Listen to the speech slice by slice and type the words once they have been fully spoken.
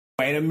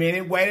Wait a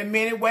minute,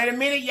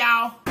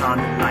 y'all.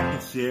 Comment, like,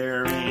 and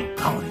share, and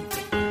comment.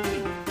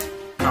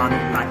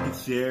 Comment, like, and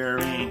share,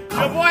 and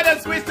Your boy done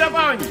switched up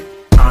on you.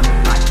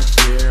 comment, like, and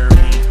share,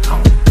 and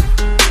comment.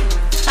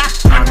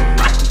 Comment,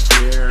 like, and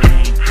share,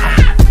 and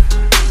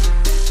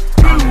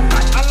comment,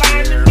 like, I and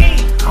lied to share, me.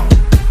 and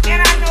comment.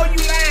 And I know you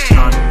lying.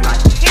 Comment,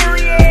 like, and share,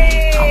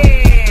 and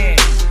comment.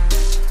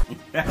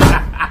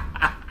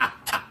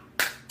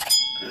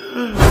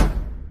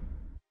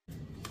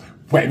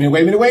 Wait a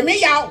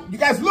minute, y'all. You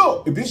guys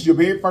look, if this is your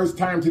very first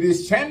time to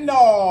this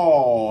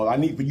channel, I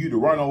need for you to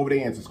run over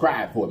there and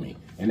subscribe for me.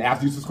 And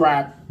after you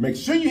subscribe, make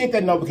sure you hit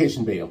that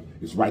notification bell.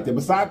 It's right there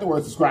beside the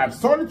word subscribe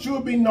so that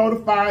you'll be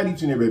notified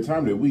each and every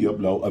time that we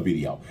upload a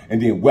video.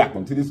 And then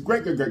welcome to this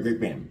great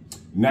family.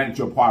 Now that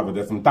you're part of it,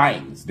 there's some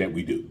things that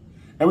we do.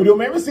 And we do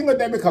them every single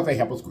day because they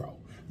help us grow.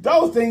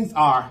 Those things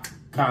are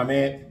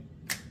comment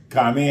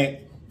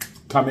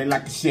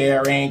like a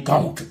share, and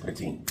comment for the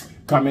team.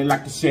 Comment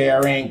like a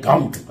share, and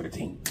comment for the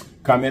team.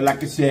 Comment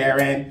like a share,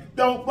 and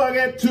don't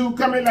forget to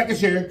comment like a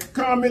share.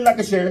 Comment like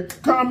a share.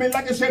 Comment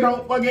like a share.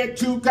 Don't forget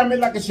to comment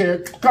like a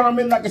share.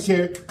 Comment like a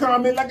share.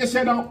 Comment like a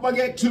share. Don't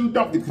forget to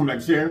don't comment like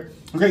a share.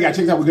 Okay, y'all, check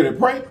this out. We're gonna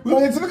pray. We're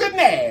gonna get to the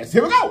goodness.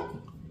 Here we go.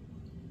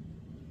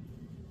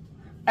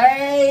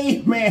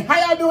 Hey man,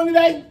 how y'all doing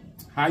today?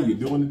 How you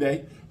doing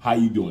today? How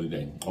you doing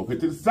today? Over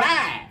to the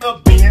side.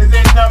 The beans in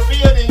the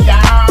building,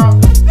 y'all.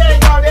 There you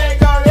go, there you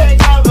go, there you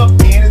go. The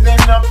beans in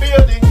the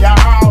building,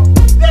 y'all.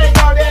 There you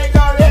go, there you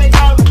go, there you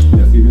go.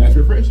 Let's see if that's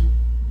refreshing.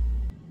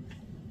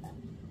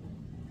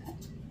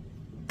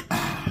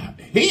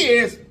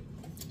 Here's,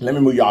 let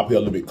me move y'all up here a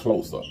little bit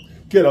closer.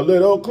 Get a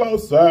little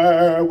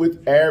closer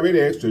with Arid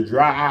Extra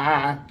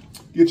Dry.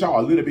 Get y'all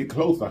a little bit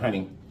closer,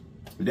 honey.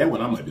 That's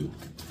what I'm gonna do.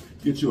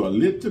 Get you a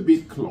little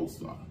bit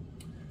closer.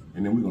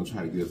 And then we're going to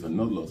try to get us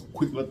another little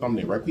quick little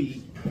thumbnail right here.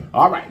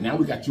 All right, now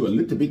we got you a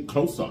little bit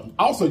closer.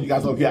 Also, you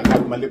guys over here, I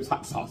got my LIPS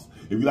hot sauce.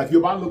 If you like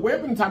your bottle of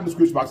web in the top of the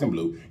description box in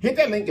blue, hit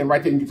that link and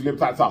right there you get your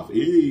LIPS hot sauce.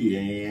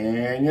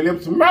 And your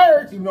lips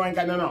merge, even though I ain't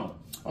got nothing on.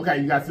 Okay,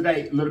 you guys,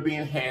 today, Little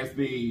Ben has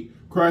the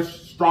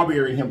crushed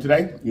strawberry in him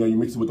today. You know, you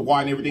mix it with the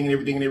water and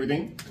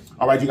everything.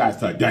 All right, you guys,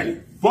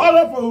 today, for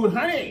the food,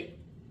 honey.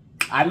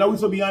 I know we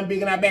should be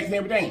unbigging our backs and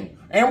everything.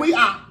 And we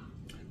are.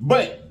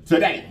 But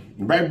today,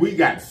 baby, we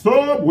got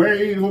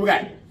Subway. What we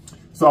got?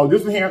 So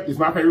this one here is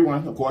my favorite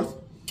one, of course.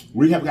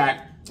 We have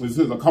got, this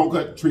is a cold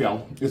cut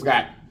trio. It's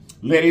got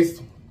lettuce,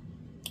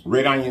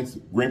 red onions,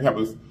 green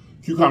peppers,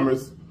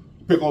 cucumbers,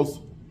 pickles,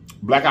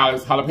 black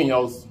olives,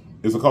 jalapenos.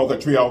 It's a cold cut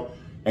trio.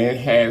 And it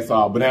has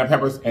banana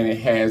peppers, and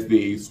it has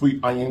the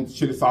sweet onion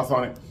chili sauce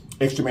on it,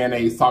 extra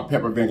mayonnaise, salt,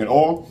 pepper, vinegar, and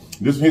oil.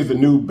 This one here's the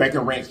new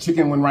bacon ranch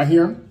chicken one right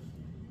here.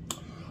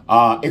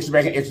 Extra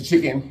bacon, extra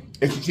chicken,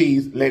 extra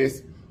cheese,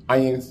 lettuce,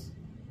 onions,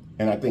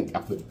 and I think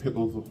I put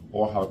pickles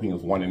or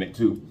jalapenos one in it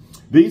too.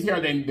 These here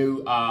they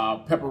do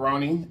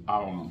pepperoni,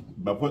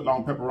 the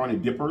foot-long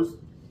pepperoni dippers.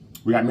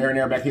 We got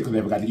marinara back here because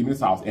they forgot to give me the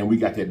sauce, and we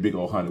got that big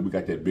old honey. We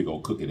got that big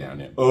old cookie down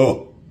there.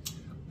 Oh,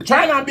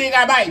 try not big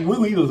I bite.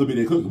 We eat a little bit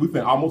of cookie. We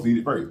finna almost eat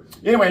it first.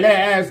 Anyway,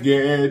 let's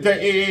get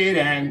to it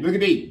and look at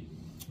these.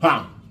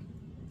 Huh?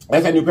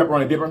 That's that new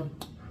pepperoni dipper.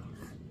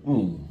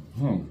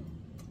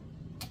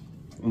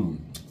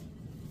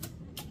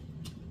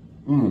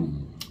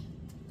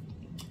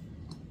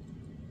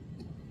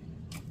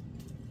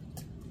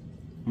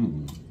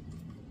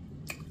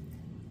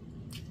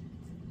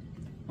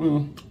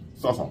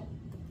 So.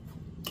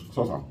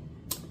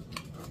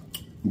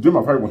 This is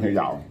my favorite one here,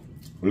 y'all.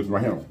 This is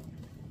right here.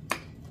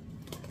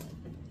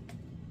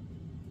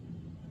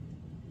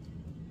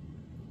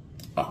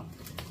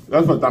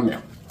 That's for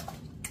thumbnail.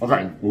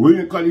 Okay, we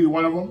didn't cut either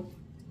one of them.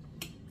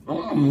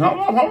 Hold on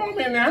a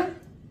minute now.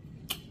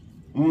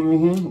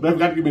 They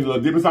forgot to give me a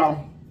little dipping sauce.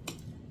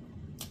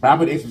 I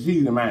put extra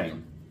cheese in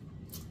mine.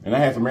 And I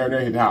had some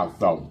marinara at the house,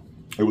 so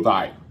it was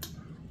alright.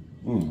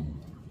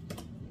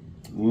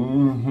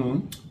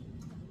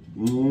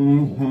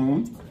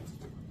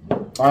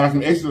 I got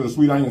some extra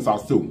sweet onion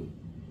sauce too.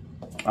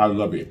 I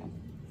love it.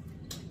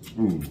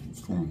 And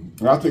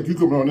I'll take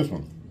cucumber on this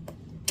one.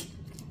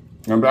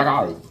 And black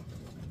olives.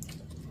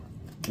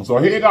 So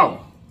here you go.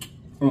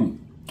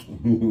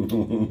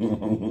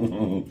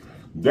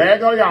 There you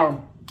go,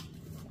 y'all.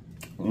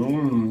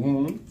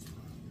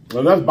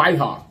 Well, let's bite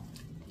hard.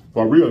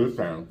 For real this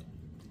time.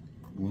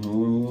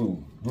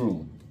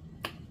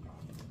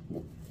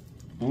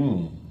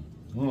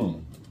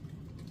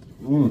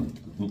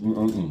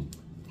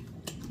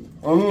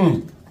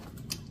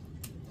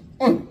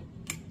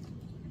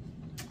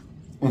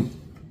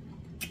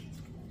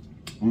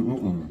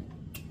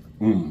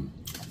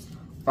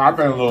 I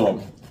fell in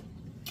love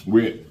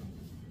with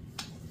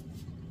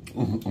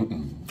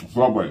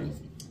Subway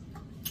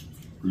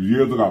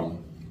years ago.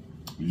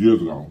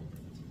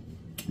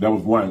 There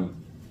was one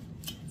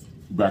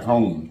back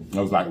home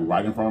that was like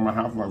right in front of my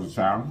house when I was a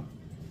child.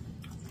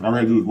 All I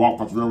had to do was walk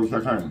across the railroad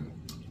track home.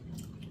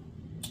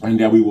 And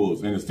there we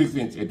was. And the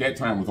 6-inch at that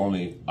time was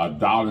only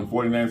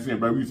 $1.49,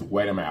 but we used to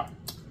wear them out.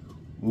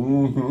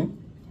 $1.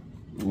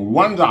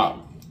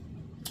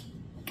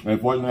 and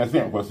 49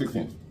 cents for 6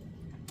 cents.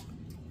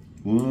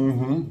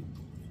 Mm-hmm.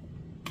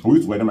 We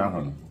used to weigh them out,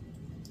 honey.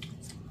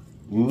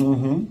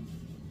 Mm-hmm.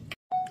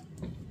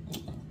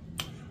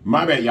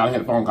 My bad, y'all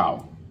had a phone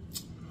call.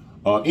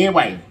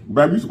 Anyway,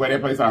 baby, we used to weigh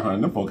that place out,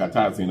 honey. Them folks got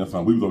tired of seeing us,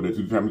 son. We was over there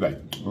 2 times a day.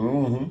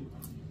 Mm-hmm.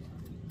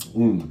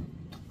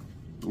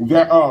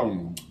 That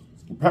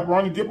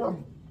pepperoni dipper,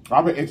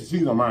 I put extra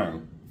cheese on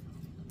mine.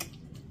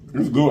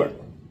 It's good.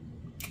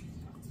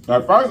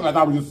 At first, I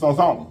thought it was just so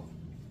salty,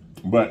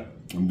 but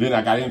then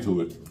I got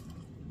into it.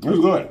 It's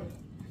good.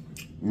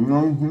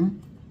 Mm-hmm.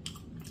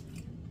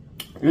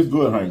 It's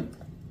good, honey.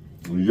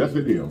 Yes,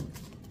 it is.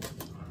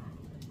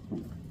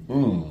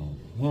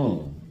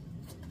 Mm-hmm.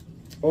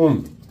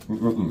 Mm-hmm.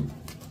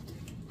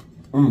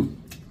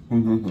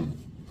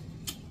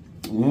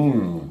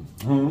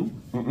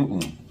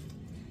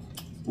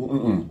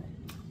 Mm-hmm.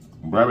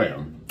 Baby,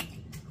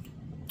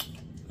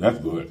 that's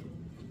good.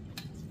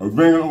 A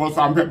bring a little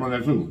salt and pepper on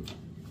that too.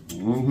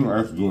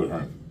 That's good,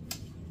 honey.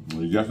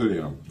 Yes, it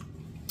is.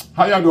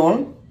 How y'all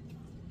doing?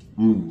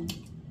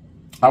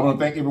 I want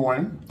to thank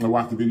everyone that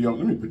watched the video.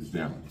 Let me put this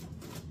down.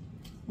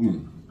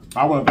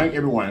 I want to thank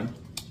everyone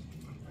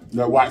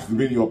that watched the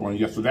video up on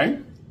yesterday.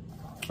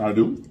 I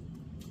do.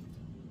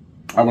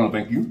 I want to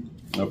thank you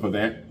for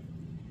that.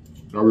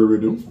 I really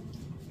do.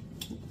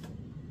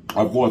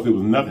 Of course, it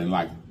was nothing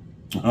like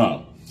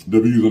the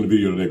views on the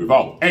video the day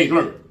before. Hey,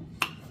 look.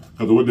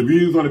 Because with the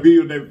views on the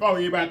video the day before,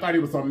 everybody thought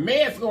there was some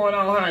mess going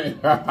on, honey.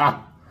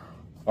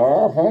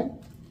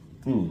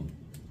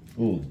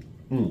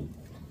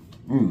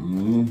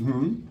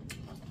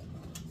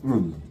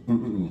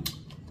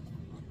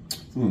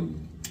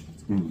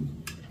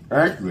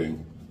 Actually,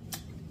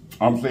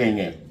 I'm saying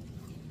that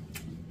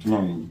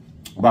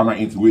by my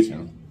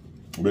intuition,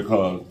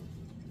 because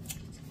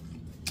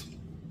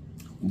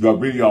the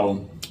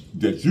video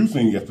that you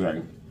seen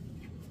yesterday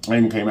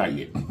ain't even came out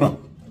yet.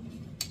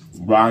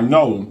 But I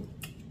know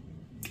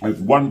it's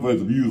one for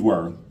the views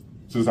were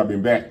since I've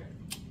been back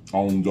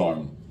on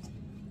the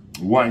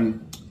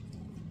one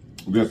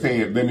that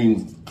said, let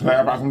me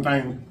clarify some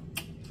things.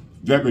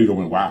 That video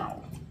went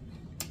wild.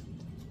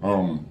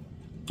 In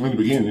the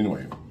beginning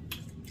anyway.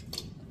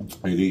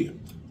 It did.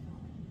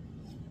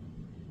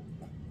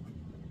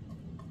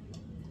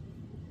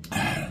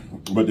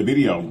 But the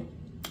video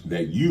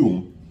that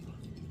you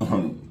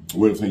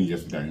would have seen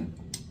yesterday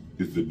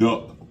is the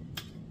duck.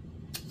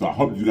 So I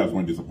hope you guys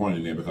weren't disappointed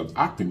in there because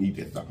I couldn't eat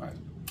that stuff, man.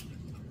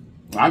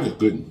 I just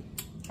couldn't.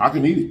 I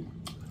couldn't eat it.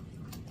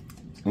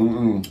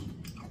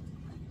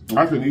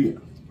 I couldn't eat it.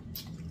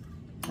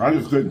 I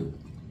just couldn't.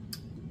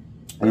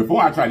 And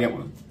before I try that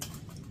one,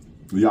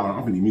 y'all,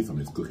 I'm gonna eat me some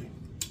of this cookie.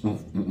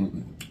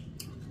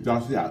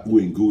 Y'all see how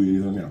ooey and gooey it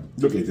is in there?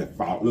 Look at that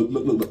fall. Look,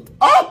 look, look, look.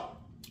 Oh!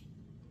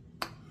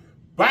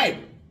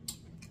 Baby!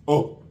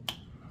 Oh.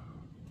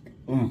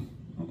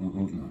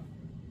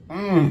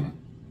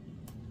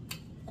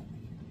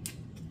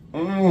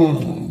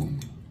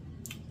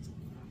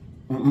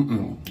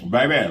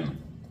 Baby.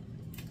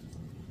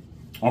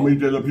 I'm gonna eat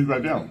that little piece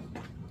right there.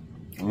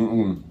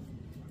 And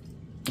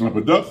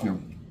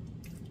production,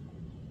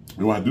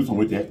 you want to do something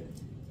with that?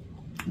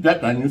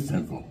 That thing is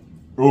sinful.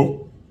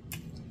 Oh.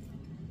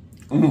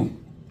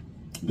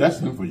 That's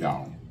sinful,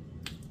 y'all.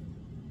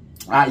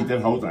 I eat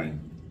that whole thing.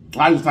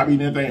 I just stop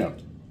eating that thing up.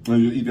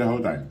 And you eat that whole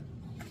thing.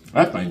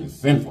 That thing is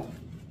sinful.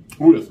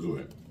 Ooh, that's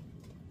good.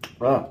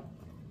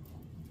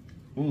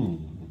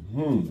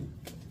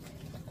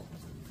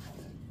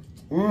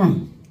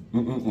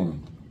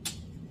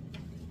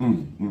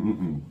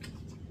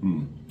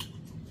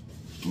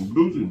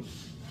 Lucy,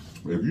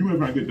 if you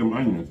ever get them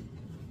onions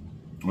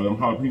or them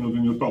jalapenos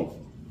in your throat,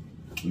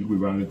 you be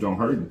around that junk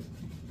hurting.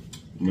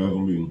 And that's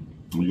gonna be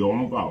your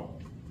own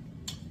fault.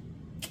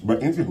 But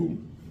anywho,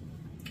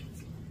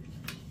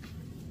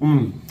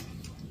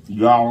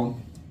 y'all,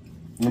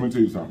 let me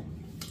tell you something.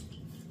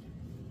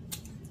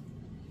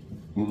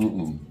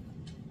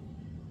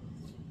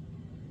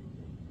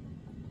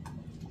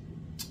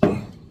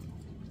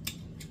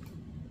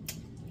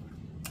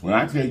 When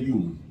I tell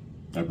you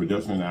that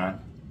production and I,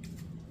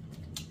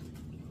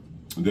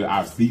 that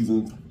our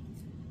seasons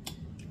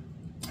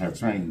have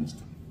changed,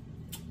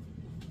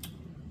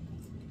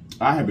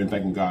 I have been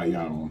thanking God,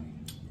 y'all.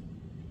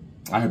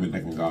 I have been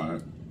thanking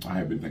God. I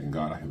have been thanking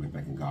God. I have been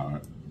thanking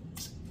God.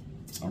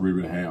 I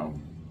really have.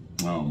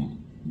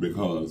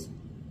 Because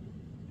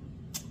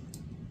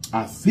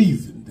our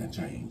seasons have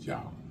changed,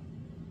 y'all.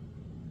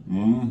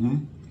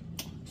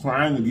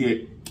 Trying to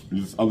get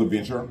this other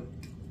venture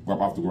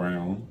up off the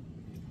ground.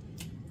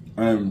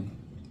 And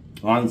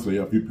honestly,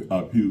 a few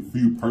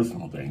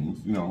personal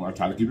things. You know, I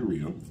try to keep it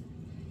real.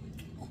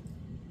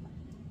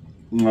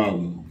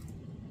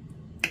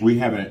 We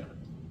haven't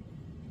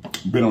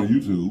been on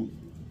YouTube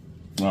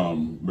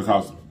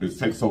because it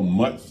takes so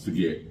much to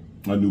get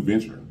a new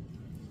venture,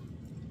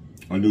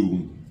 a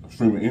new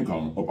stream of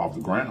income up off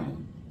the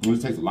ground. And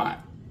it takes a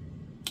lot.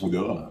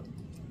 Duh.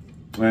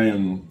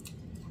 And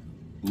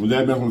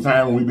there's been some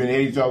time when we've been at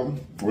each other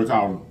because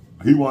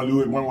he want to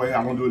do it one way,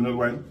 I want to do it another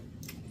way.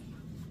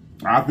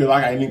 I feel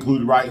like I ain't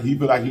included right. He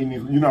feel like he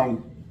needs, you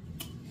know,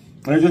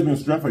 it's just been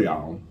stress for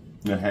y'all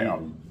to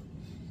have.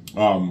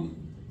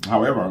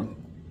 However,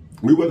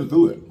 we went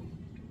through it.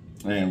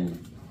 And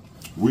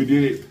we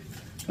did it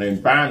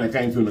and finally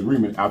came to an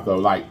agreement after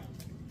like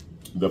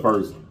the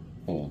first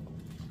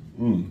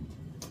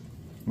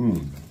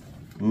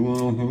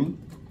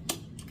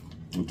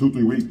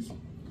 2-3 weeks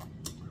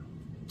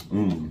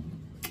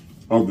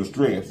of the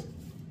stress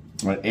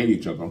at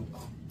each other.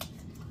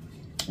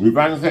 We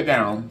finally sat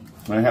down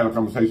and had a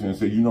conversation and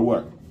said, you know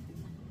what?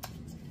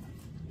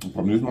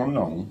 From this moment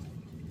on,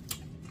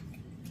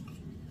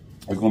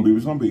 it's gonna be what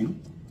it's gonna be.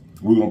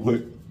 We're gonna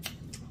put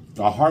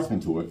our hearts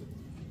into it.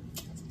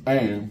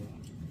 And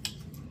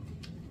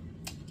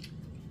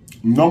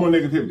no more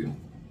negativity.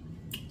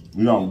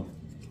 You know,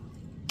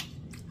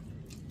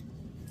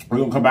 we're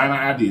gonna combine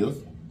our ideas,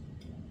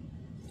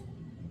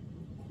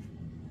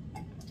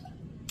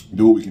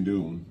 do what we can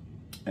do,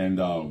 and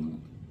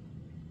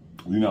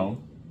you know,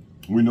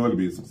 we know it'll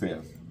be a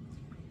success.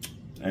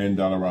 And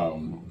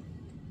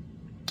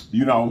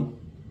you know,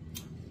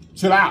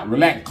 chill out,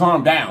 relax,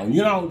 calm down,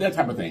 you know, that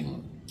type of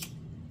thing.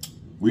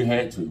 We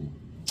had to.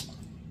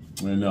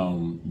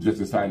 And just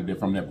decided that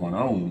from that point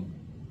on,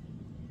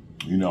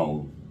 you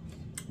know,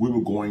 we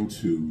were going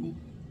to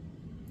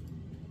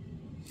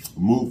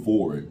move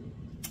forward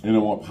in a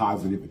more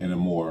positive and a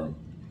more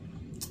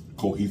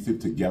cohesive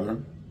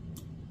together,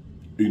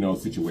 you know,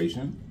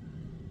 situation,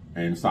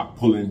 and stop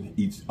pulling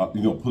each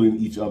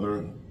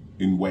other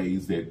in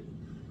ways that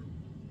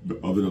the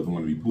other doesn't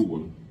want to be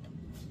pulled.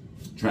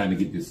 Trying to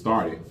get this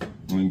started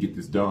and get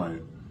this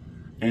done,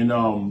 and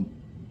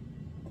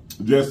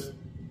just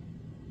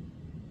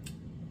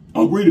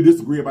agree to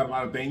disagree about a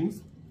lot of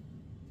things.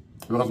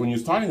 Because when you're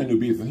starting a new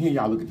business, here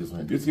y'all look at this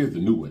one. This here's the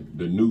new one,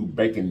 the new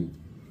bacon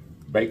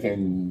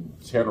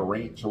cheddar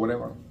ranch or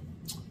whatever.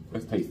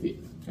 Let's taste it.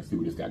 Let's see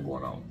what this got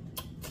going on.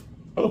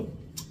 Oh,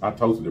 I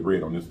toasted the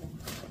bread on this one.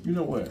 You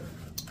know what?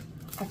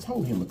 I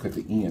told him to cut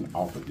the end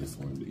off of this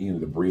one, the end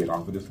of the bread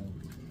off of this one,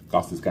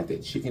 because it's got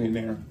that chicken in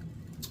there,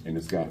 and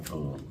it's got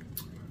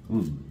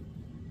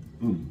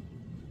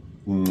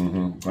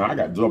I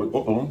got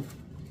double.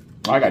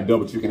 I got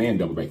double chicken and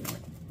double bacon.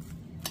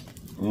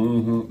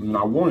 And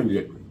I wanted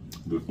it,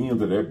 the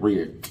ends of that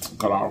bread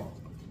cut off.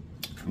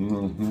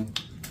 Well,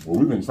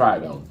 we've been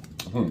trying though.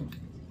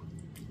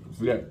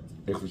 See that?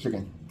 Extra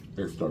chicken,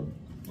 extra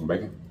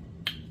bacon.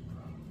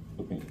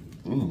 Okay.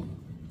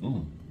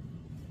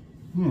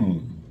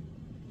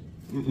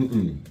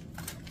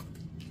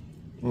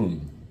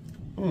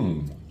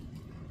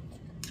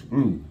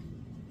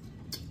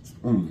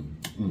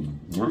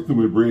 That's too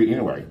much bread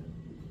anyway.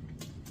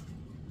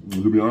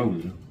 To be honest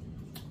with you.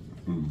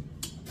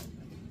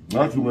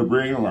 Not too much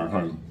bread anyway,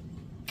 honey.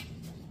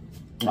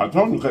 I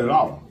told you to cut it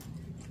off.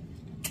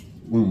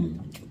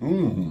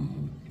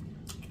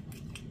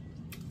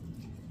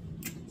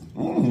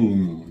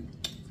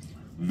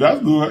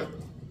 That's good.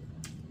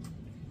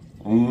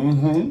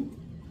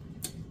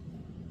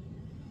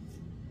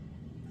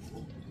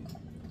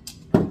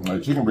 The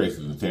chicken breast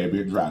is a tad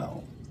bit dry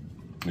though.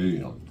 There you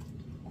go.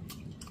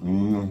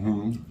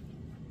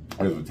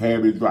 It's a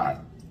tad bit dry.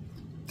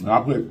 And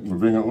I'll put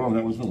vinegar on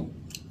that one soon.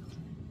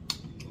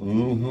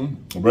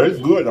 But it's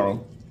good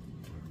though.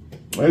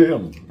 It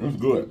is. It's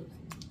good.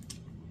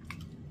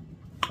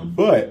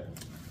 But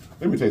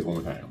let me taste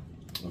one more time.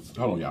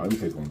 Hold on, y'all. Let me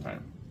taste one more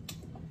time.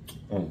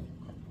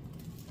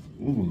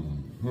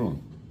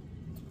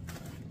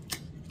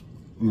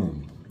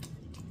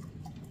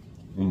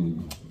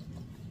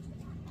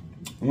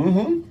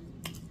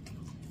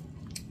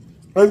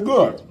 It's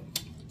good.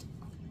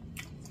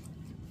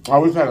 I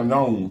wish I'd have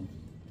known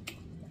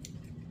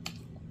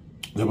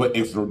to put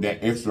that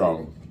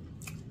extra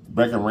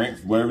bacon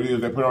ranch, whatever it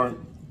is they put on it.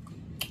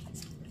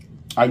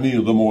 I need a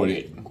little more of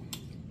that.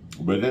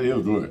 But that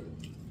is good.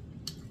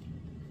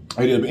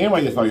 It is. But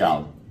anyway, just so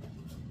y'all.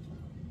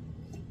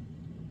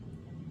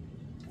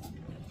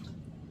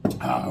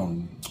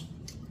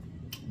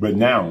 But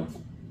now,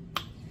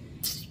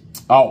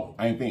 oh,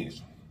 I ain't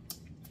finished.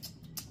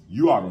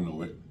 You all don't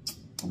know it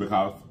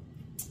because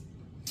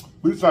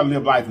we just try to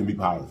live life and be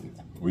positive.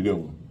 We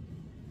do.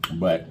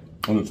 But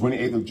on the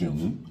 28th of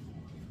June,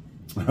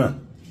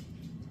 on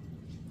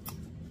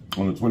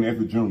the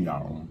 28th of June,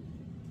 y'all,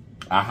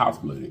 our house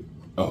flooded.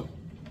 Oh,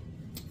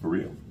 for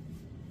real.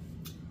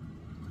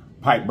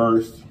 Pipe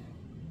burst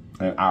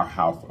and our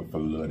house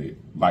flooded.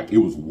 Like it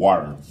was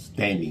water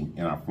standing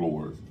in our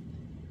floors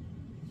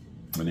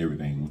and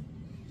everything.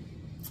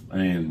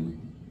 And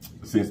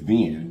since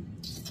then,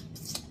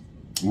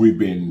 we've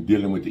been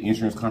dealing with the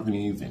insurance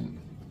companies and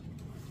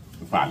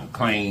filing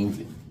claims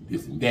and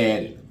this and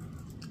that, and,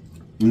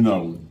 you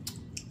know,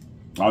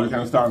 all this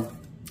kind of stuff.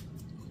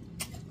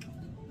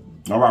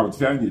 All I was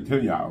telling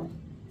y'all,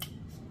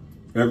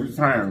 every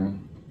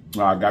time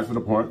I got to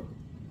the point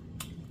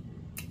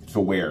to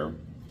where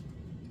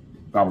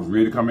I was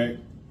ready to come back,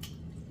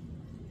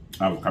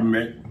 I was coming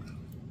back.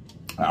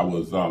 I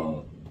was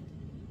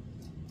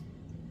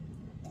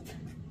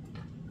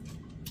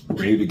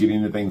ready to get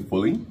into things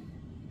fully.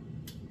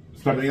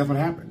 something else would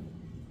happen.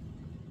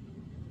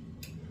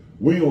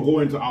 We ain't gonna go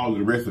into all of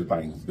the rest of the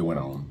things that went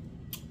on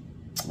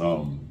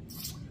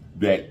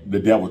that the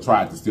devil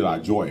tried to steal our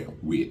joy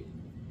with.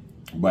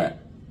 But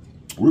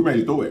we made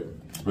it through it.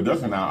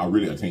 Production and I are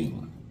really a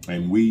team.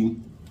 And we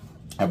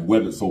have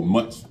weathered so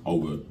much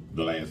over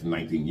the last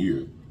 19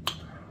 years.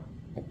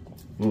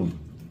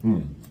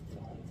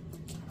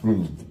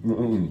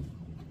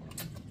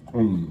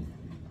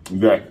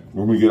 That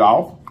when we get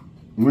off,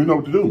 we know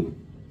what to do.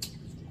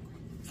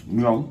 You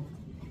know,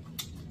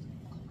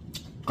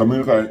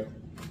 communicate.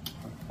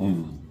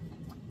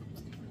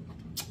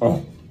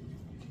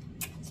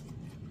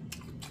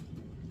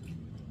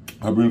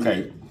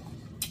 Communicate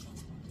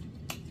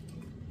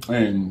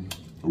and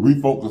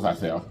refocus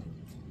ourselves,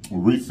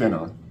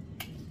 recenter,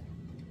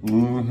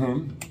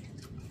 and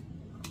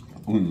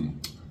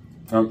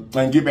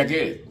get back at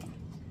it.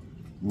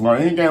 Now,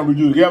 anything we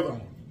do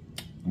together,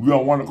 we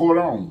don't want to go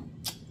on,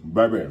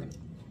 baby.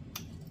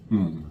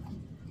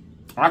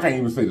 I can't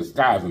even say the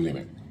sky's the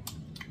limit,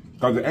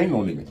 because there ain't no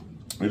limit.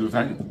 It just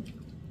ain't.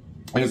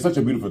 And it's such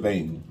a beautiful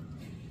thing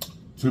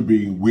to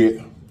be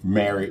with,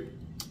 married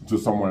to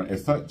someone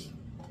as such.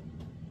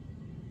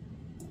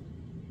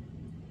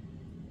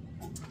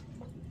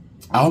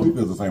 I hope he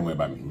feels the same way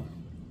about me.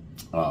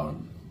 But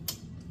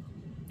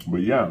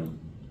yeah,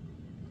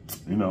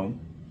 you know,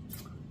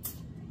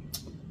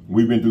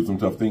 we've been through some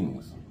tough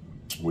things.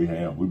 We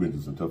have. We've been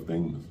through some tough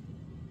things.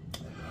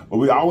 But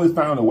we always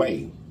found a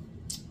way.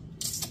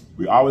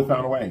 We always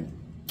found a way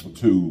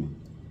to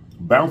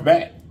bounce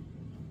back.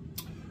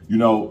 You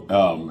know,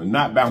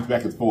 not bounce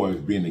back as far as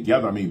being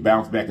together. I mean,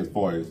 bounce back as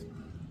far as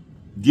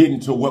getting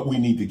to what we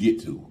need to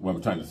get to, what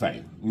I'm trying to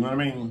say. You know what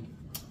I mean?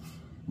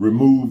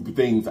 Remove the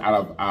things out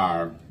of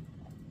our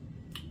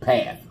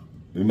path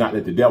and not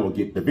let the devil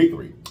get the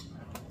victory.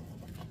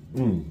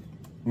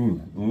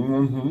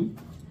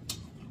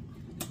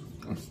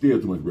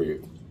 Still too much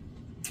bread.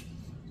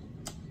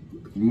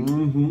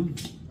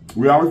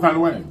 We always find a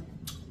way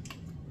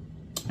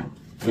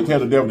to tell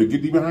the devil to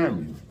get thee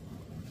behind me.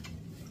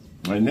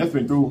 And that's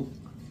been through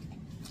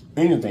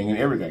anything and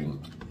everything.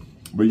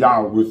 But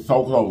y'all, we're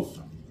so close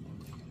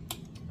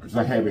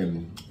to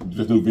having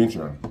this new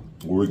venture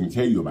where we can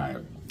tell you about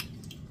it.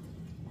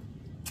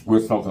 We're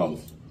so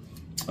close.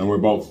 And we're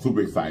both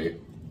super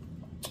excited.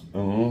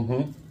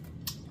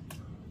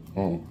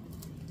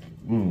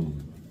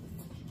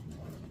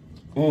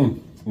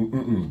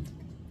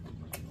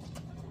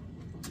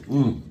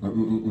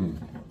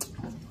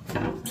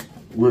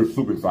 We're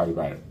super excited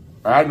about it.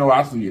 I know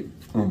I see it.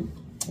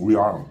 We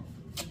are.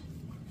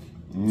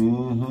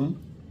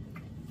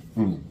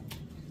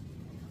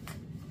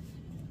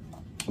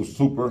 We're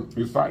super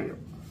excited.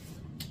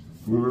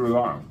 We really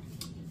are.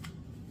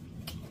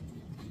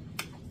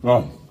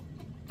 Oh,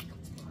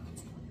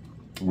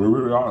 we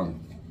really are.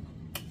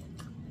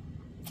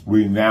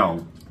 We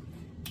now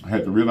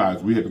had to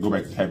realize we had to go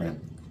back to having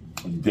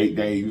date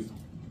days,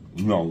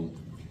 you know,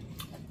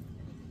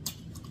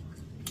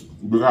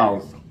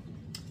 because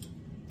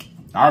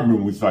I remember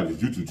when we started this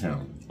YouTube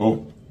channel.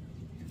 Oh,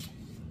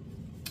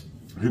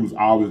 he was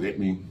always at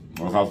me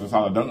because that's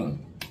all I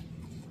done.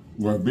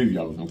 With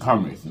videos and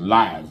comments and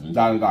lives and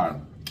da-da-da.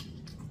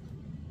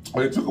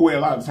 But it took away a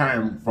lot of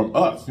time from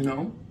us, you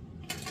know.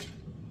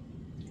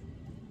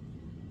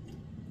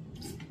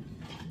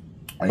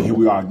 And here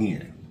we are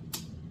again,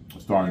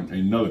 starting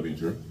another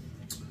venture.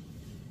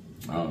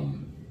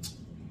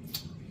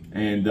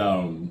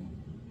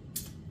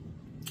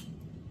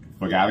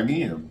 Forgot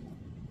again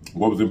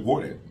what was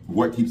important,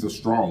 what keeps us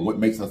strong, what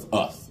makes us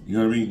us. You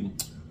know what I mean?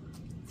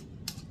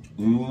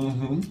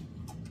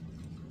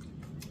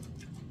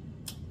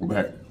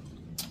 But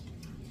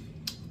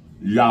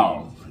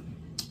y'all,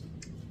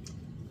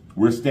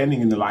 we're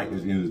standing in the light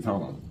at the end of the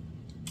tunnel.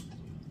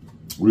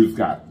 We just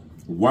got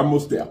one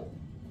more step.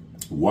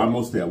 One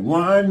more step.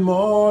 One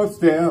more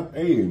step.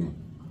 Hey.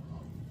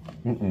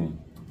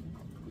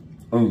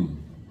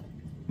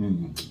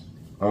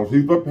 I'll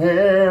keep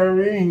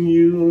preparing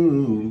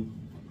you.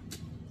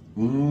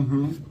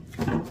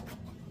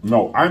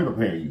 No, I'm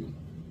preparing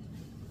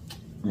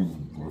you.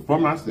 For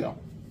myself.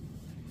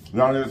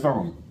 Y'all hear the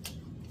song?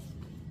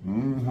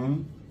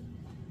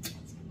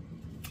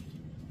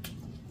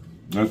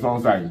 That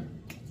song's like,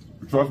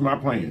 trust my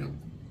plan.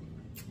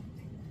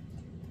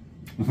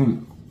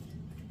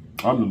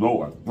 I'm the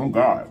Lord. I'm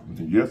God.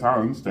 Yes, I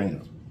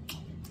understand.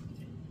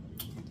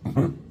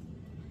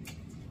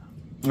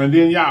 And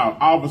then y'all,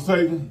 all of a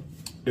sudden,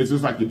 it's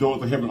just like the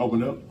doors of heaven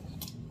open up.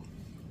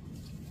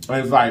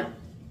 And it's like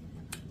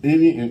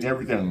any and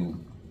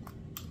everything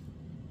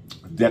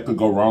that could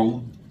go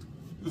wrong,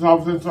 just all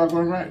of a sudden start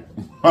going right.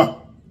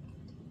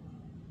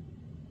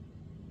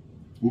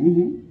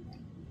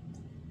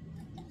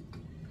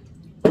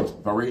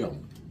 For real.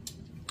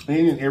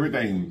 Any and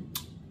everything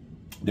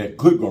that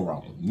could go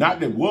wrong. Not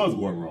that was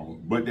going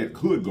wrong, but that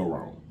could go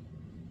wrong.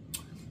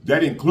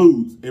 That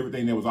includes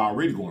everything that was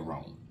already going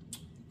wrong.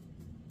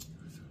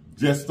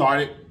 Just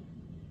started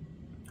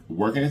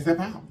working itself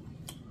out.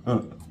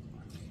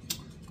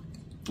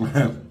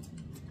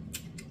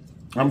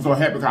 I'm so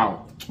happy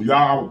how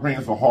y'all were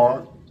praying so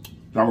hard.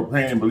 Y'all were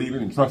praying and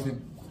believing and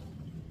trusting.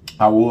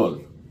 I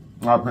was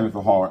praying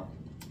so hard.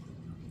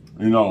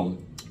 You know,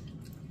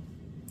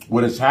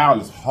 with a child,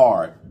 it's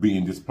hard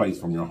being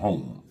displaced from your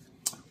home.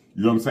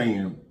 You know what I'm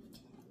saying?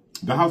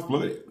 The house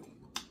flooded.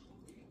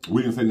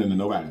 We didn't say nothing to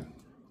nobody.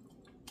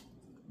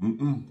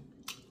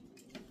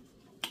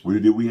 We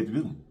did what we had to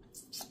do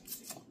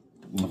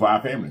for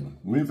our family.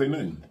 We didn't say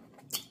nothing.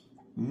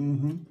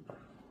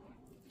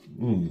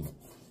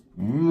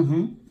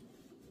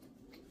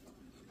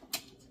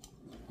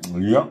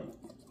 Yep.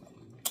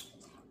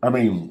 I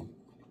mean,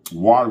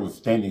 water was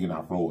standing in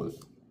our floors.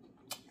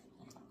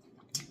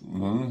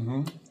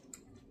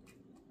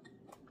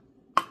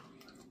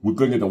 We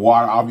couldn't get the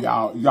water off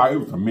y'all. Y'all, it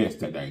was a mess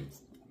that day.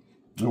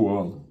 It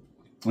was.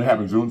 It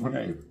happened June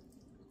 28th.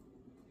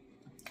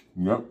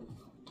 Yep.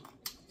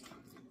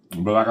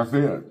 But like I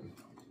said,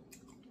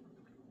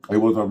 it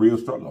was a real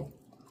struggle.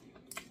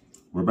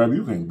 But baby,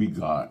 you can't beat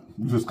God.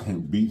 You just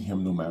can't beat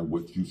him no matter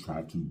what you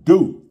try to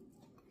do.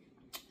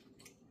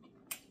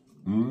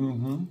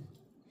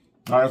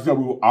 Like I said,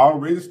 we were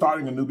already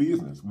starting a new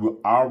business. We were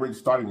already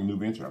starting a new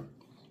venture.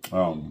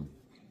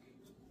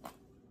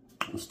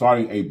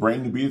 Starting a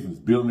brand new business,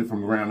 building it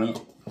from the ground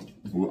up.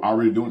 We were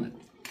already doing it.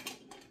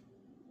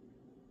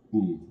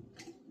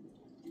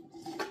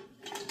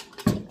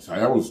 So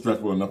that was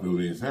stressful enough it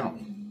was in itself.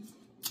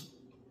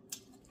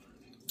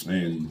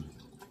 And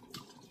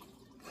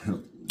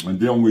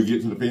then when we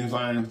get to the finish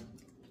line,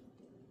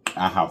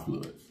 our house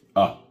floods.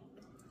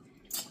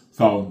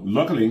 So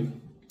luckily,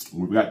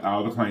 we've got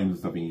all the claims and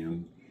stuff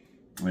in.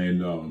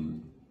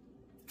 And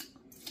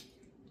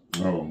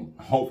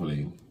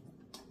hopefully,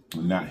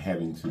 not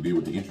having to deal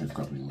with the insurance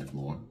company much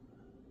more.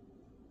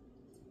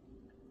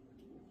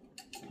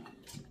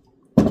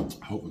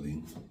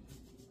 Hopefully,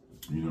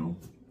 you know.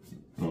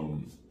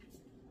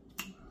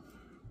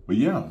 But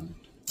yeah,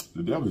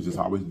 the devil is just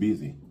always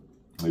busy.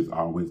 He's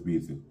always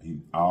busy.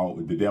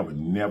 The devil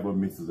never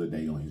misses a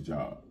day on his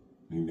job.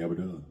 He never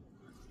does.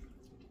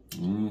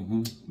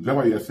 That's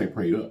why you gotta stay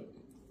prayed up.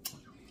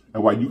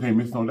 That's why you can't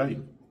miss no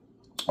day.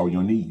 On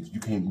your knees. You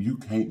can't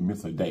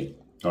miss a day.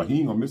 Or he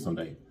ain't gonna miss no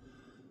day.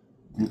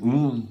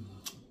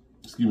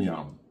 Excuse me,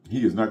 y'all.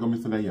 He is not gonna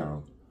miss a day,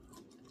 y'all.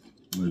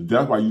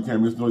 That's why you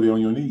can't miss no day on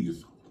your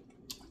knees.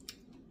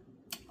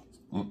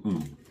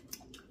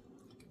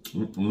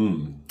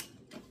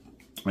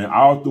 And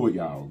all through it,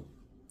 y'all,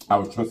 I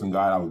was trusting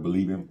God, I was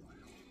believing,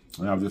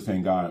 and I was just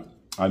saying, God,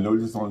 I know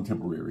this is only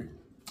temporary.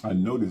 I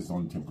know this is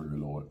only temporary,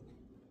 Lord.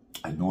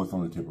 I know it's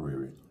only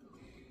temporary.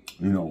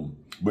 You know,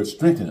 but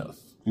strengthen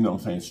us. You know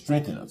what I'm saying?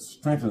 Strengthen us,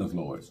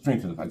 Lord.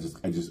 Strengthen us.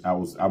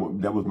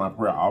 That was my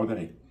prayer all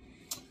day.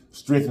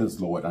 Strengthen us,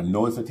 Lord. I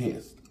know it's a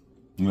test.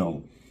 You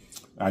know,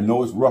 I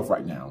know it's rough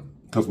right now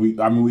because we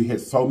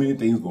had so many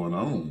things going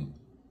on.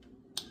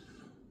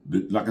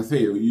 Like I said,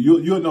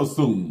 you'll know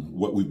soon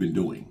what we've been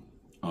doing.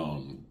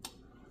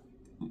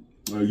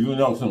 You'll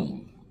know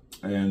soon.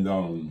 And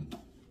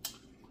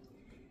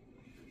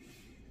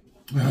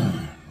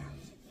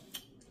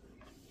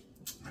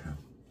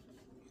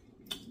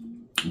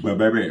but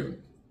baby,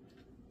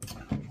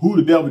 who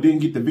the devil didn't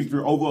get the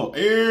victory over?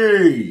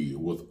 Hey,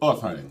 was us,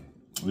 honey.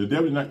 The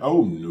devil not.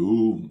 Oh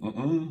no.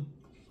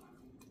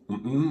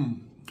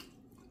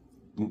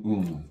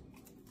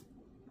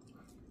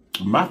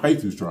 My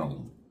faith is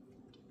strong.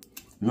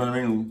 You know what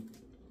I mean?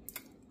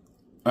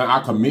 And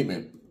our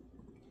commitment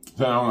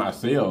to not only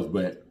ourselves,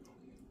 but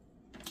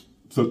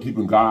to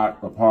keeping God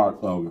a part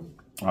of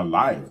our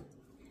life.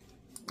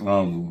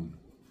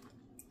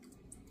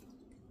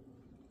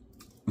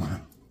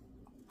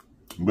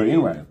 But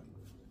anyway,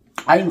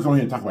 I didn't come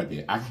here and talk about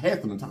that. I had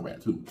something to talk about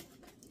too.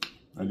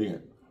 I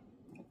did.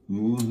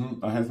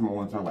 I had something I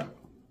want to talk about.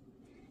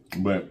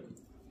 But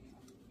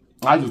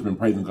I've just been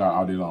praising God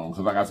all day long.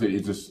 Because like I said,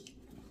 it's just,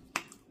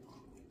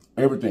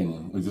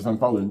 everything is just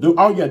unfolding. Do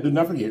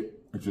not forget,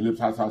 if your LIPS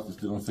hot sauce is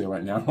still on sale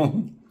right now.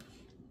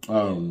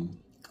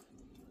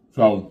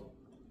 So,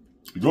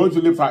 go to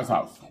your LIPS hot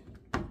sauce.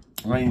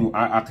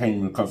 I can't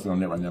even concentrate on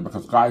that right now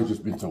because God has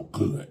just been so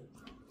good.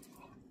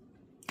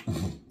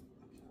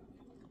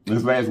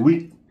 This last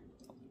week,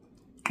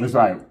 it's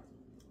like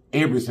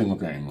every single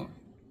thing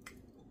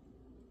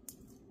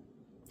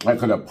that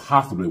could have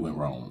possibly went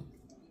wrong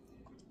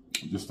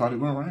just started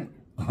going right.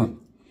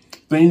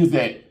 Things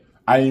that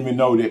I didn't even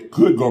know that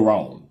could go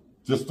wrong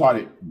just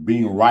started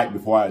being right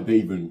before they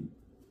even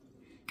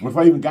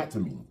got to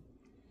me.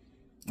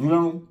 You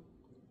know,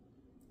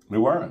 they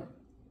were.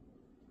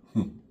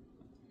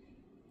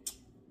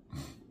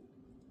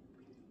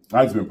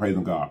 I just been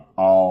praising God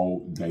all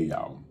day,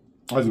 y'all.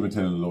 I just been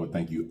telling the Lord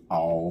thank you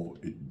all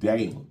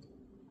day.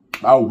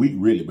 All week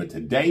really, but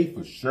today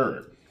for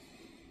sure.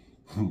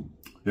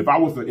 If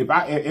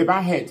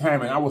I had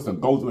time and I was to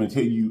go through and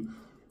tell you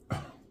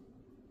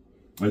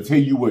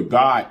what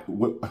God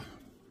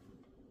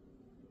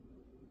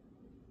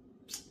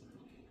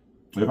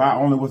if I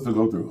only was to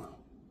go through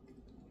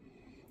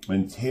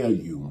and tell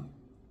you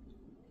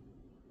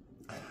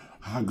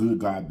how good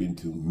God been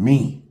to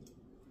me,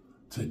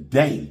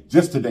 today,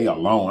 just today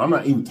alone, I'm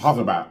not even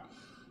talking about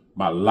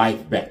my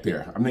life back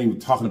there. I'm not even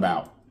talking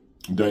about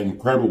the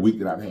incredible week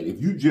that I've had.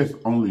 If you just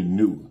only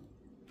knew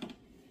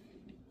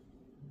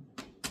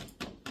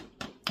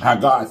how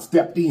God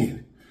stepped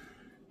in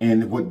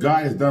and what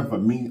God has done for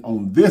me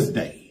on this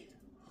day,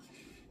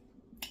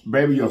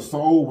 baby, your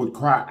soul would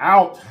cry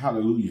out,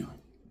 hallelujah.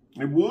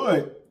 It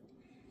would.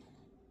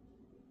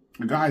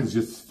 God is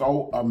just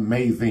so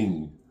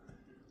amazing.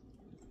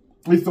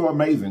 He's so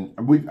amazing.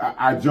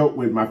 I joke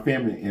with my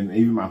family and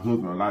even my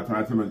husband a lot of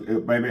times. I tell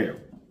him, baby,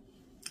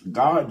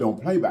 God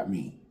don't play about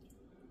me.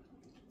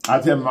 I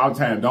tell him all the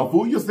time, don't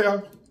fool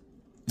yourself.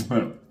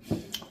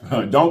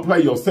 Don't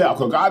play yourself,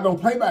 because God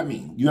don't play by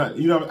me.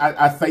 You know,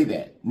 I say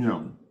that, you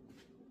know.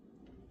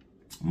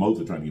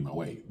 Most are trying to get my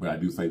way, but I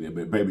do say that.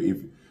 But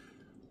baby,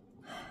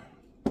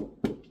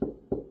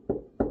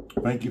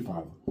 thank you,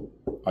 Father.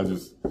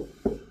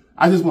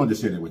 I just wanted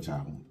to share that with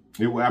y'all.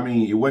 I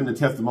mean, it wasn't a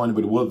testimony,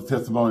 but it was a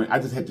testimony. I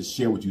just had to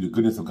share with you the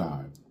goodness of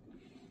God.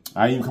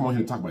 I didn't even come on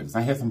here to talk about this.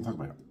 I had something to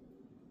talk about.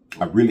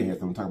 I really had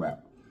something to talk about.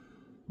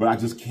 But I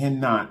just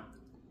cannot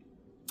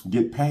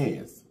get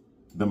past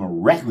the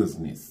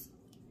miraculousness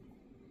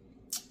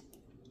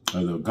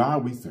of the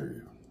God we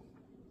serve.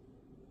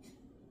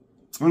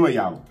 Anyway,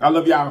 y'all, I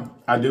love y'all.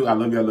 I do. I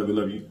love you. I love you.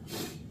 Love you.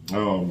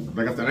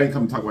 Like I said, I didn't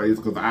come to talk about this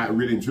because I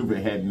really and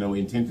truthfully had no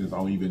intentions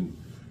on even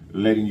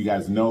letting you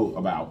guys know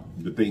about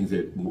the things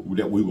that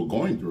we were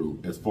going through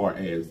as far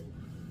as,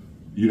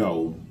 you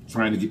know,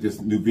 trying to get this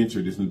new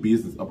venture, this new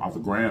business up off the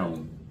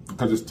ground,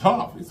 because it's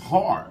tough. It's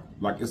hard.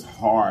 Like, it's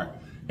hard.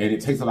 And it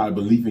takes a lot of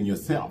belief in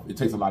yourself. It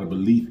takes a lot of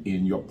belief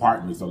in your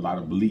partners, a lot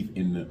of belief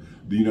in the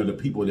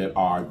people that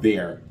are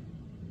there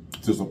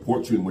to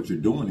support you in what you're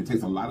doing. It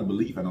takes a lot of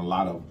belief and a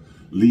lot of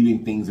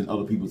leaving things in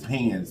other people's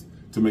hands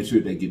to make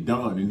sure they get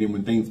done. And then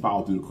when things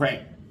fall through the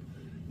crack,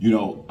 you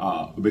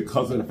know,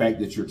 because of the fact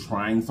that you're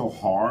trying so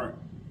hard,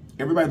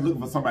 everybody's looking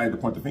for somebody to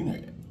point the finger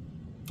at.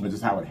 That's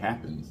just how it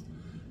happens.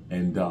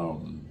 And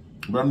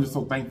but I'm just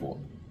so thankful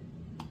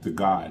to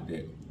God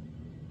that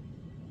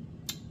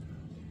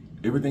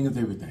everything is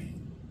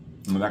everything.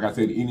 And like I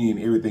said, any and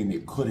everything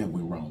that could have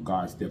went wrong,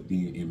 God stepped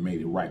in and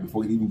made it right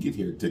before it even get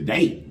here.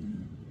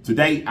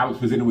 Today, I was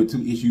presented with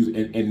 2 issues,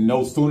 and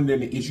no sooner than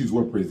the issues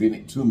were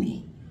presented to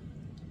me.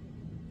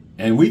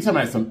 And we talking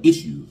about some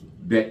issues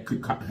that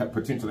could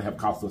potentially have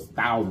cost us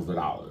thousands of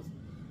dollars.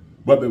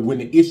 But when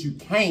the issue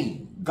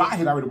came, God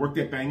had already worked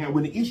that thing out.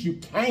 When the issue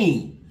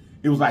came,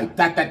 it was like,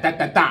 But,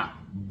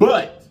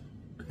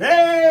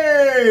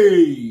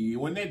 hey,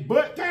 when that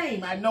but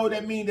came, I know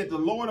that means that the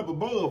Lord up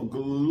above,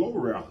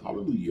 glory,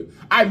 hallelujah.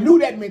 I knew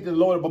that meant the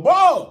Lord up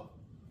above.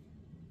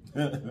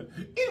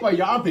 Anyway,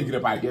 y'all, I'm picking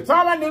up out here. So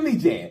I'm my new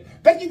Jan.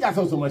 Thank you guys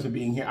so much for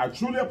being here. I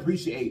truly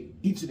appreciate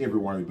each and every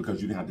one of you because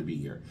you didn't have to be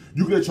here.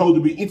 You could have chosen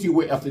to be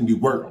anywhere else in the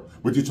world,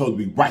 but you chose to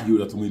be right here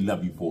with us, and we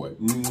love you for it.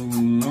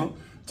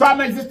 So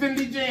I'm existing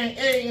Jan.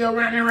 Hey,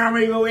 around and around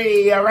we go.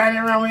 Hey, around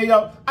and around we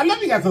go. I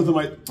love you guys so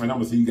much, and I'm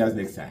gonna see you guys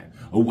next time.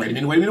 Oh, wait a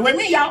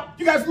minute, y'all.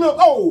 You guys look.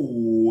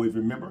 Oh, if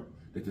remember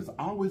that there's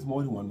always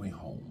more than one way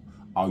home.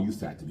 All you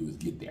have to do is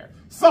get there.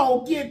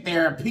 So get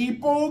there,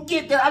 people.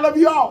 Get there. I love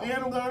you all. And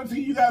I'm going to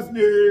see you guys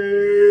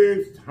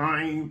next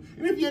time.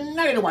 And if you're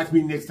not going to watch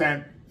me next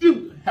time,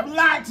 you have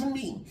lied to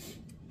me.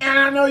 And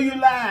I know you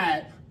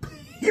lied.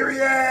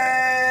 Period.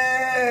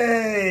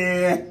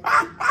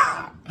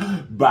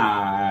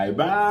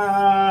 Bye-bye.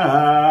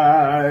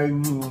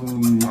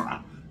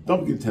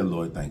 Don't forget to tell the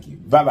Lord thank you.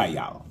 Bye-bye,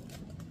 y'all.